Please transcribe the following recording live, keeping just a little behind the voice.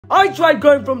I tried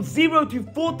going from 0 to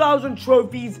 4,000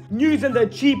 trophies using the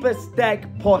cheapest deck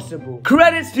possible.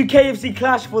 Credits to KFC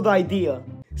Clash for the idea.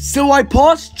 So I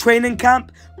passed training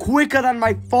camp quicker than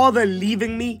my father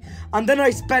leaving me, and then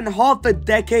I spent half a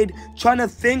decade trying to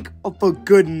think of a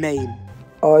good name.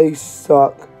 I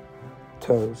suck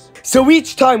toes. So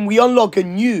each time we unlock a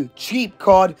new cheap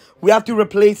card, we have to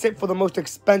replace it for the most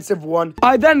expensive one.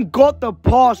 I then got the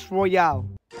Pass Royale.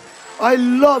 I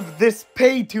love this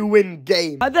pay-to-win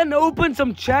game. I then opened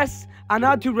some chests and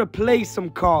had to replace some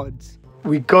cards.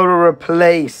 We gotta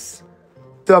replace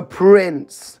the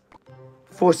Prince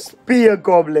for Spear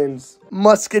Goblins,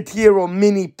 Musketeer or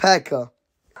Mini P.E.K.K.A.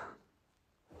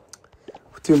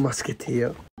 We'll do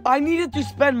Musketeer. I needed to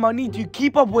spend money to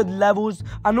keep up with levels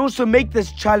and also make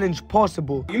this challenge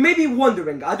possible. You may be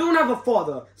wondering, I don't have a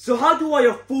father, so how do I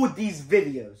afford these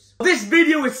videos? This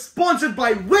video is sponsored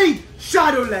by Raid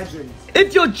Shadow Legends.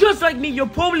 If you're just like me, you're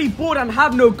probably bored and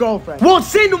have no girlfriend. Well,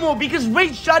 say no more, because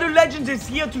Raid Shadow Legends is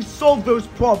here to solve those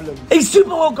problems. A super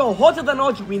hot girl, hotter than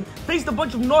Archer Queen, faced a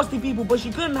bunch of nasty people, but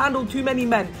she couldn't handle too many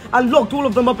men and locked all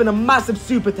of them up in a massive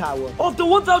super tower. After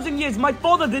 1,000 years, my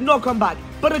father did not come back,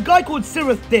 but a guy called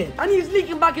Sirith did. And he's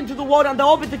leaking back into the world, and the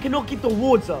Arbiter cannot keep the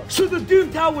wards up. So the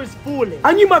Doom Tower is falling.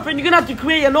 And you, my friend, you're gonna have to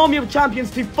create an army of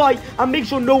champions to fight and make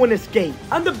sure no one escapes.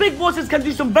 And the big bosses can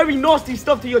do some very nasty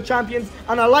stuff to your champions,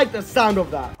 and I like the sound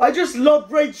of that. I just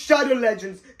love Raid Shadow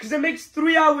Legends, because it makes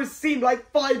 3 hours seem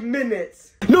like 5 minutes.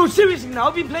 No, seriously now,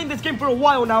 I've been playing this game for a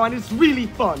while now and it's really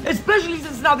fun. Especially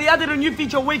since now they added a new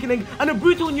feature, Awakening, and a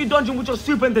brutal new dungeon which are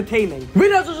super entertaining.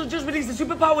 Raid has also just released a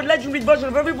super powered legendary version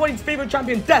of everybody's favorite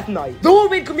champion, Death Knight. The whole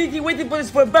Raid community waited for this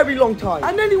for a very long time.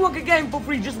 And anyone can get him for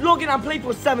free, just log in and play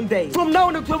for 7 days. From now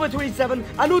on October 27,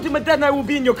 an Ultimate Death Knight will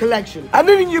be in your collection. And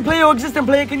any new player or existing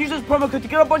player can use this promo code to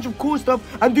get a bunch of cool stuff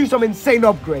and do some insane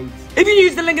upgrades. If you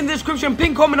use the link in the description,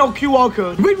 pin comment or QR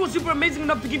code, Raid was super amazing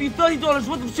enough to give you $30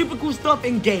 worth of super cool stuff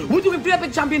in game. We're doing 3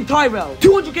 epic champion Tyrell,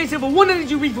 200k silver, 1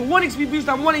 energy refill, 1 XP boost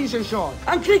and 1 ancient shard.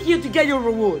 And click here to get your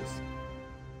rewards.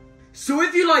 So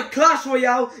if you like Clash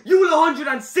Royale, you will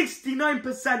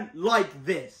 169% like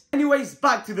this. Anyways,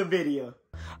 back to the video.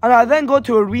 And I then got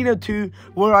to Arena 2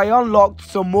 where I unlocked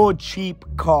some more cheap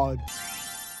cards.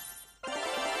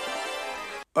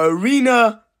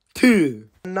 Arena 2.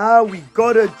 Now we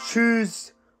gotta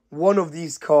choose one of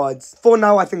these cards. For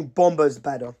now, I think Bomber's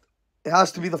better. It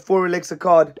has to be the 4 elixir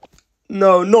card.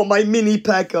 No, not my Mini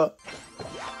P.E.K.K.A.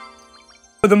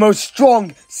 The most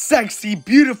strong, sexy,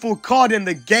 beautiful card in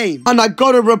the game. And I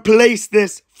gotta replace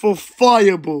this for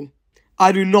Fireball.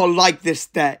 I do not like this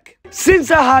deck.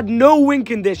 Since I had no win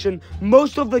condition,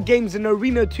 most of the games in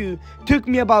Arena 2 took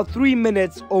me about 3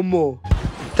 minutes or more.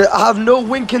 I have no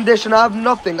win condition, I have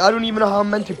nothing. I don't even know how I'm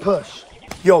meant to push.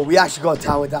 Yo, we actually got a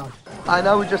tower down. I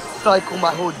now we just cycle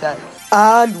my whole deck.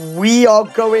 And we are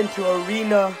going to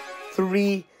Arena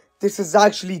 3. This is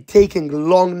actually taking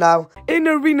long now. In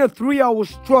Arena 3, I was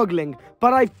struggling,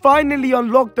 but I finally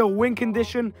unlocked the win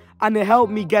condition and it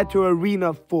helped me get to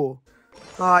Arena 4.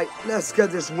 Alright, let's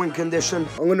get this win condition.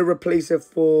 I'm going to replace it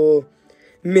for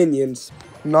minions.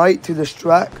 Knight to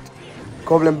distract.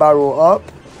 Goblin barrel up.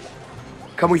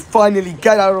 Can we finally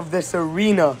get out of this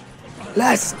arena?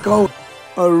 Let's go.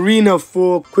 Arena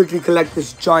 4, quickly collect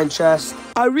this giant chest.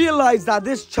 I realized that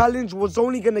this challenge was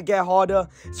only gonna get harder,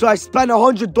 so I spent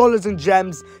 $100 in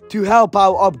gems to help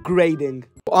out upgrading.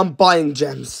 I'm buying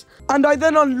gems. And I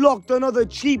then unlocked another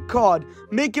cheap card,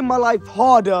 making my life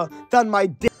harder than my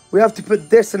deck. We have to put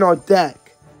this in our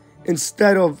deck,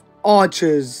 instead of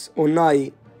archers or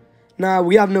knight. Now,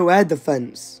 we have no air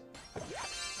defense.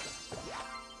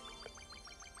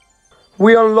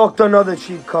 We unlocked another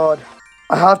cheap card.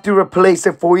 I have to replace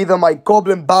it for either my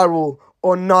Goblin Barrel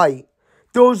or Knight.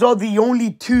 Those are the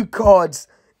only 2 cards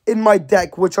in my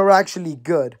deck which are actually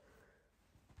good.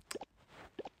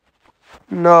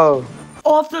 No.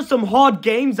 After some hard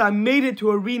games, I made it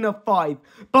to Arena 5.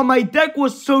 But my deck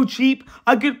was so cheap,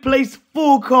 I could place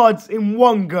 4 cards in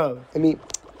one go. I mean,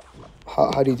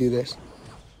 how do you do this?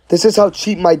 This is how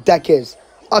cheap my deck is.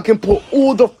 I can put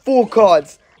all the 4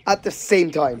 cards at the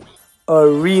same time.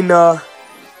 Arena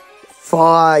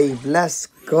 5, let's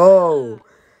go.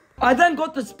 I then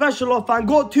got the special offer and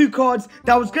got 2 cards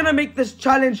that was gonna make this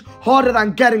challenge harder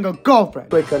than getting a girlfriend.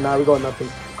 Quicker now, we got nothing.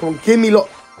 Come on, give me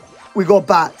we got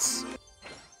bats.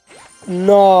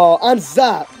 No, and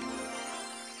zap.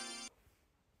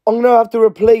 I'm gonna have to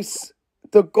replace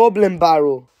the Goblin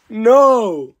Barrel.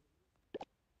 No.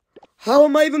 How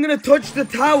am I even gonna touch the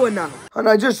tower now? And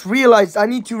I just realized I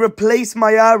need to replace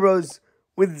my arrows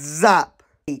with zap.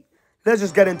 Let's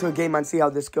just get into a game and see how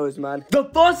this goes, man. The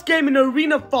first game in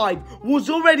Arena 5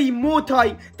 was already more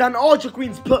tight than Archer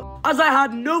Queen's put, as I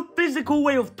had no physical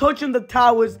way of touching the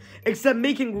towers except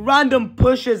making random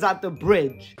pushes at the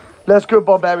bridge. Let's go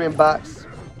Barbarian bats.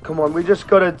 Come on, we just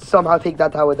gotta somehow take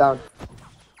that tower down.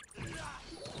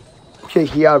 Okay,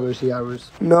 he arrows.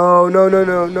 No.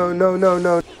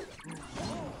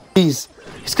 He's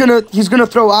gonna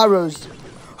throw arrows.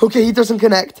 Okay, he doesn't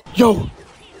connect. Yo,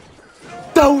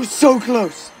 that was so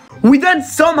close. We then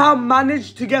somehow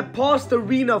managed to get past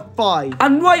Arena 5.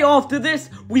 And right after this,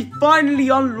 we finally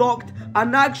unlocked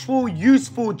an actual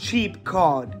useful cheap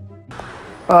card.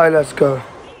 Alright, let's go.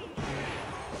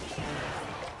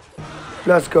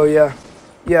 Let's go, yeah.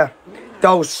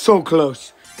 That was so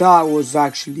close. That was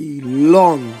actually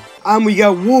long. And we get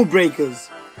wall breakers.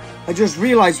 I just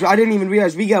realized, I didn't even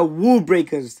realize we get wall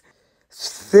breakers.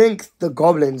 Think the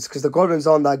goblins, because the goblins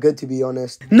aren't that good, to be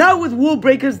honest. Now with wall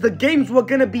breakers, the games were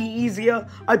gonna be easier.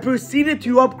 I proceeded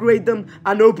to upgrade them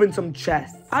and open some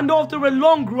chests. And after a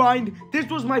long grind, this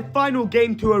was my final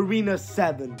game to Arena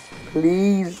 7.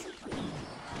 Please.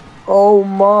 Oh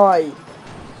my.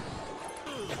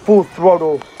 Full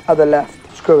throttle at the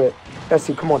left. Screw it. Let's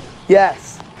see, come on.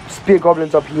 Yes. Spear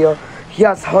goblins up here. He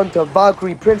has Hunter,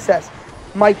 Valkyrie, Princess.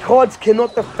 My cards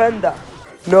cannot defend that.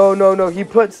 No. He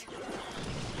puts...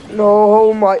 No,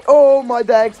 oh my,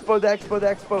 the expo.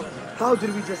 How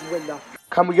did we just win that?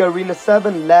 Can we get Arena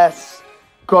 7? Let's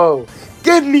go.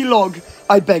 Give me log.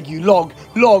 I beg you, log.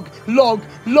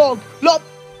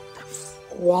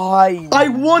 Why? I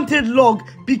wanted log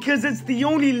because it's the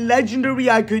only legendary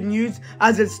I could use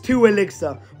as it's 2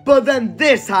 elixir. But then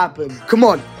this happened. Come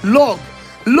on, log.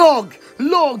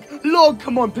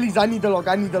 Come on, please, I need the log,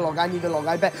 I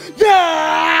bet.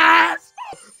 Yes!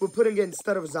 We're putting it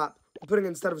instead of Zap.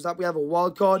 We have a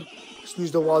wild card. Let's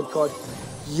use the wild card.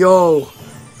 Yo,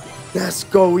 let's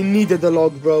go. We needed the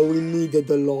log, bro.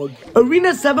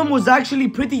 Arena 7 was actually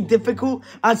pretty difficult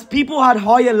as people had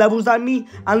higher levels than me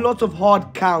and lots of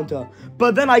hard counter.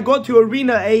 But then I got to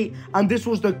Arena 8 and this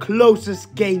was the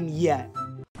closest game yet.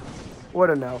 What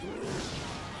a now,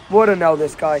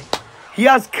 this guy. He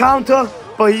has counter,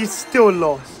 but he's still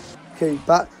lost. Okay,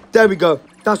 there we go.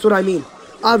 That's what I mean.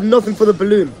 I have nothing for the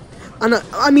balloon. And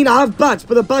I mean, I have bats,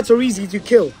 but the bats are easy to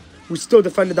kill. We still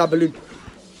defended that balloon.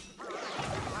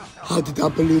 How did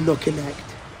that balloon not connect?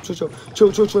 Chill,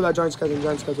 that giant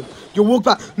skeleton. Yo, walk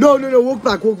back. No, walk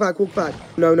back.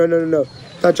 No.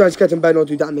 That giant skeleton better not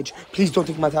do damage. Please don't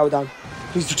take my tower down.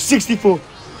 Please, 64.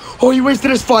 Oh, he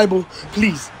wasted his fireball.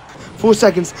 Please. 4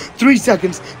 seconds, 3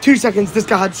 seconds, 2 seconds. This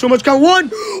guy had so much count. 1.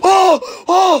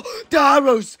 Oh, the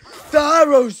arrows.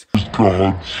 This guy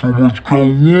had so much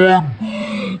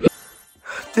count.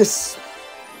 This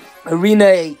Arena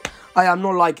 8, I am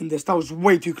not liking this. That was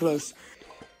way too close.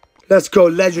 Let's go,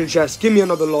 legend chest. Give me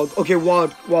another log. Okay,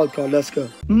 wild card. Let's go.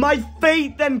 My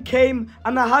fate then came,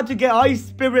 and I had to get Ice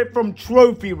Spirit from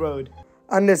Trophy Road.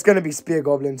 And there's gonna be spear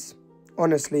goblins.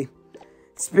 Honestly,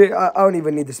 I don't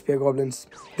even need the spear goblins.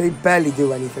 They barely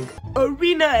do anything.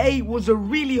 Arena 8 was a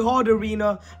really hard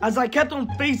arena as I kept on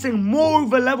facing more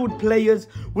over-leveled players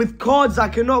with cards I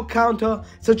cannot counter,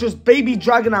 such as Baby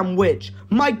Dragon and Witch.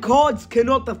 My cards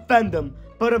cannot defend them,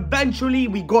 but eventually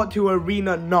we got to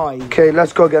Arena 9. Okay,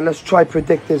 let's go again. Let's try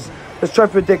predict this.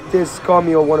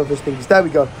 Skami or one of his things. There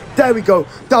we go. That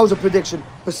was a prediction,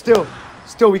 but still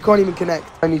we can't even connect.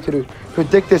 I need to do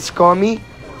predict this Skami.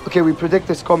 Okay, we predict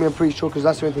this Skami, I'm pretty sure, because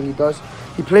that's the only thing he does.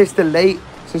 He placed it late,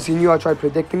 since he knew I tried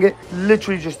predicting it.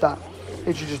 Literally just that.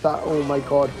 Oh my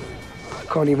god. I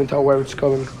can't even tell where it's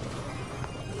going.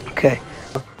 Okay.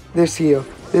 This here.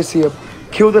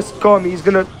 Kill the Skami. He's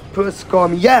gonna put a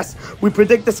Skami. Yes! We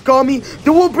predict the Skami.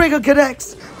 The wall breaker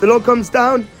connects. The log comes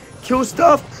down. Kill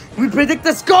stuff. We predict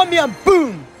the Skami and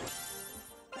boom!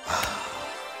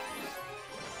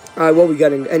 Alright, what are we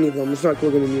getting? Any of them. It's not cool,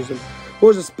 we're gonna use them. What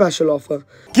was a special offer?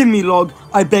 Give me log,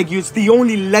 I beg you. It's the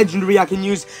only legendary I can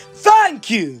use.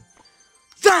 Thank you.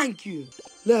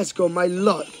 Let's go, my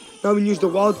luck. Now we can use the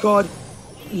wild card.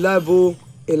 Level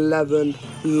 11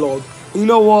 log. You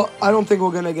know what? I don't think we're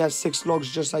gonna get 6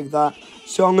 logs just like that.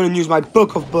 So I'm gonna use my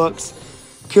book of books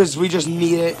because we just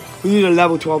need it. We need a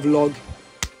level 12 log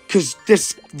because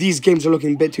these games are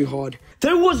looking a bit too hard.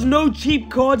 There was no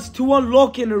cheap cards to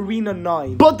unlock in Arena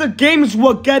 9, but the games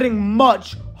were getting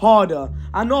much harder,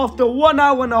 and after 1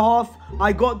 hour and a half,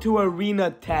 I got to Arena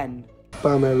 10.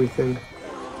 Spam everything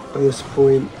at this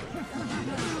point.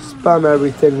 Spam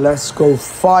everything. Let's go.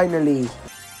 Finally.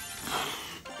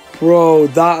 Bro,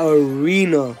 that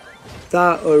arena.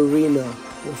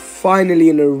 We're finally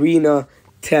in Arena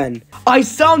 10. I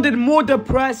sounded more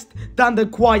depressed than the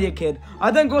quiet kid.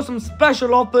 I then got some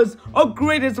special offers,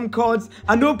 upgraded some cards,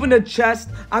 and opened a chest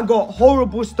and got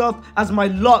horrible stuff as my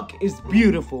luck is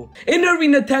beautiful. In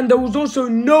Arena 10, there was also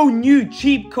no new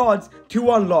cheap cards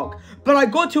to unlock. But I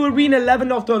got to Arena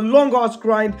 11 after a long ass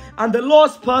grind, and the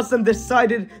last person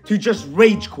decided to just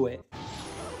rage quit.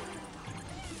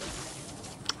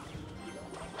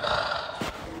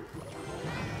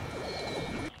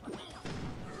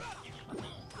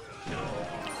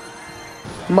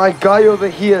 My guy over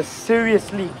here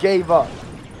seriously gave up.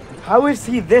 How is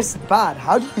he this bad?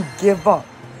 How do you give up?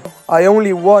 I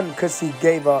only won because he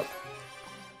gave up.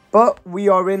 But we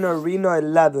are in Arena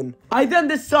 11. I then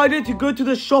decided to go to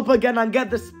the shop again and get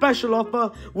the special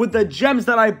offer with the gems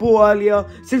that I bought earlier,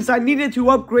 since I needed to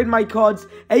upgrade my cards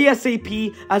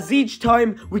ASAP, as each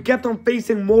time we kept on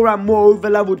facing more and more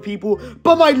over-leveled people.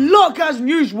 But my luck, as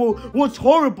usual, was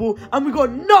horrible and we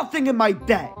got nothing in my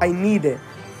deck. I need it.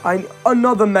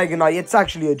 Another Mega Knight. It's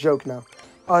actually a joke now.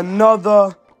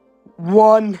 Another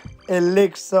 1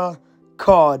 elixir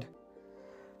card.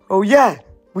 Oh yeah,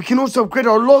 we can also upgrade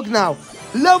our log now.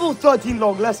 Level 13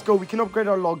 log. Let's go. We can upgrade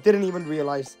our log. Didn't even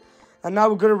realize. And now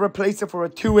we're going to replace it for a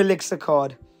 2 elixir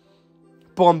card.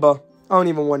 Bomber. I don't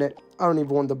even want it. I don't even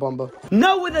want the bomber.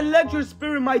 Now with Electro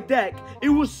Spear in my deck, it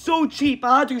was so cheap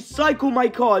I had to cycle my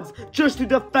cards just to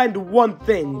defend one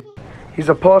thing. He's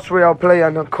a pass royale player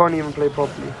and I can't even play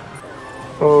properly.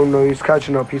 Oh no, he's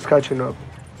catching up. He's catching up.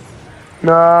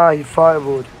 Nah, he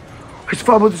fireballed. His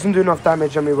fireball doesn't do enough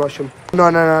damage. Let me rush him. No.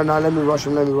 Let me rush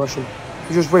him. Let me rush him.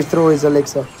 He just wasted all his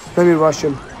elixir. Let me rush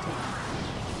him.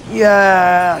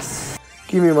 Yes.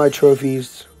 Give me my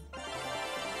trophies.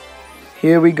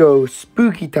 Here we go.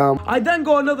 Spooky Town. I then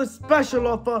got another special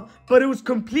offer, but it was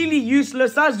completely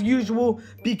useless as usual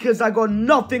because I got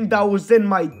nothing that was in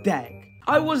my deck.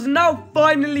 I was now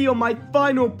finally on my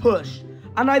final push,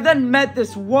 and I then met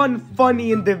this one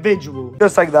funny individual.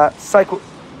 Just like that, cycle.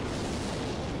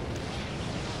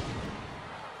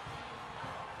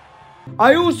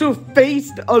 I also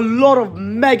faced a lot of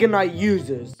Mega Knight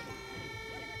users.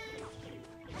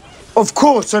 Of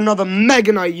course, another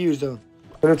Mega Knight user.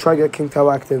 I'm gonna try to get King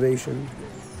Tower activation.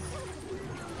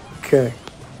 Okay.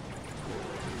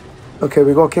 Okay,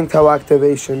 we got King Tower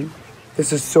activation.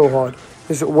 This is so hard.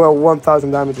 This is, well,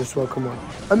 1,000 damage as well, come on.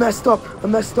 I messed up,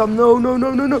 no.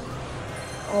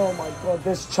 Oh my god,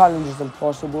 this challenge is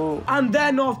impossible. And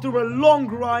then after a long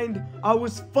grind, I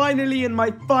was finally in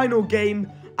my final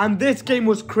game. And this game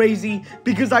was crazy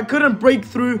because I couldn't break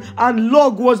through and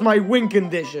log was my win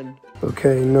condition.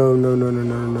 Okay, no.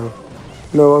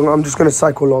 No, I'm just gonna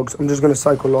cycle logs.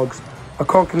 I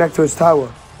can't connect to his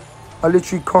tower. I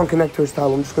literally can't connect to his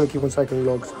tower. I'm just gonna keep on cycling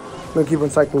logs.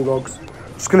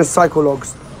 Just gonna cycle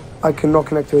logs. I cannot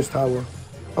connect to his tower.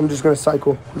 I'm just gonna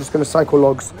cycle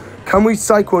logs. Can we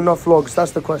cycle enough logs?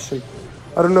 That's the question.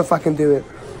 I don't know if I can do it.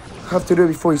 I have to do it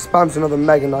before he spams another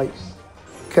Mega Knight.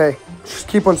 Okay, just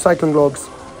keep on cycling logs.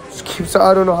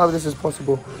 I don't know how this is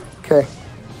possible. Okay,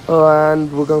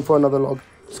 and we're going for another log.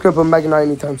 Let's go for Mega Knight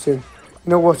anytime soon. You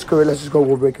know what? Screw it. Let's just go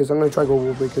wall breakers. I'm gonna try go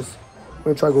wall breakers.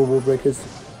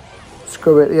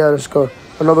 Screw it. Yeah, let's go.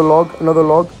 Another log.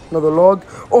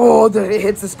 Oh, there it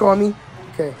hits the Scummy.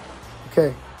 Okay.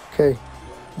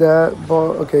 There,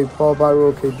 bar barrel.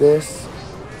 Okay, this.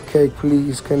 Okay,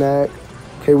 please connect.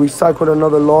 Okay, we cycled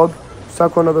another log.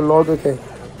 Okay,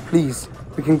 please.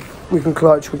 We can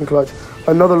clutch.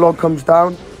 Another log comes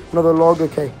down.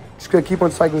 Okay. Just gonna keep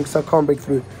on cycling because I can't break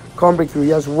through. He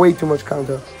has way too much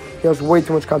counter.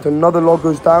 Another log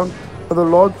goes down. Another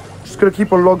log. Just gonna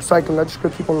keep on log cycling.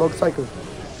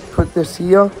 Put this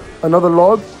here. Another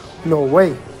log. No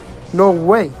way.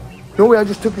 I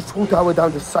just took his whole tower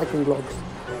down to cycling logs.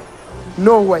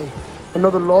 No way.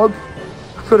 Another log.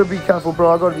 I gotta be careful,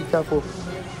 bro.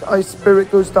 The ice spirit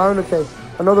goes down. Okay.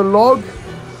 Another log.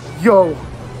 Yo.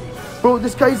 Bro,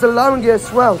 this guy's allowing it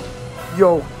as well.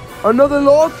 Yo. Another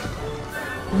log.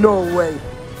 No way.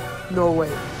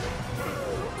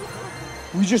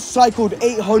 We just cycled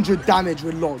 800 damage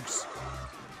with logs.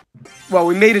 Well,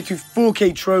 we made it to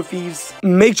 4K trophies.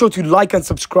 Make sure to like and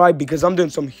subscribe because I'm doing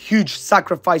some huge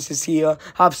sacrifices here.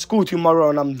 I have school tomorrow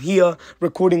and I'm here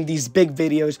recording these big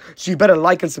videos. So you better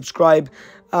like and subscribe.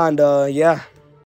 And yeah.